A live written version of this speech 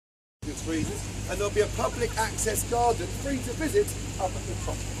good screens, and there'll be a public access garden free to visit up at the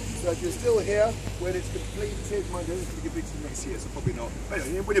top. So if you're still here when it's completed, mind you, it's going to be completed next year, so probably not. But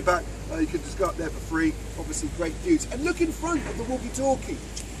anyway, when you're back, you can just go up there for free. Obviously, great views. And look in front of the walkie-talkie.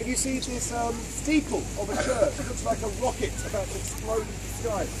 Can you see this steeple of a church? It looks like a rocket about to explode into the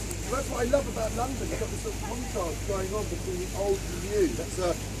sky. So that's what I love about London. You've got this sort of contrast going on between the old and the new. That's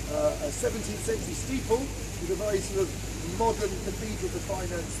a 17th century steeple with a very sort of modern cathedral to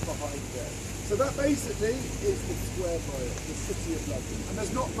finance behind there. So that basically is the square mile, the city of London. And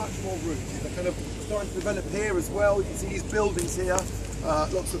there's not much more room. They're kind of starting to develop here as well. You can see these buildings here.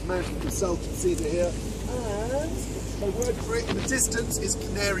 Lots of management consultancies are here. And my word for it, in the distance is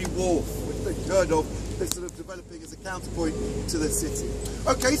Canary Wharf, which they've heard of. They're sort of developing as a counterpoint to the city.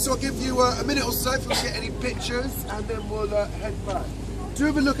 Okay, so I'll give you a minute or so if we get any pictures, and then we'll head back. Do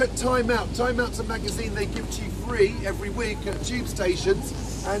have a look at Time Out. Time Out's a magazine they give to you free every week at tube stations,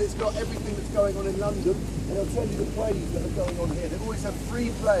 and it's got everything that's going on in London, and it'll tell you the plays that are going on here. They always have free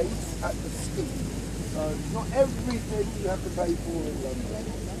plays at the Scoop. So not everything you have to pay for in London.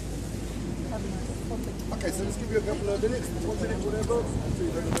 Okay, so let's give you a couple of minutes, 1 minute, whatever.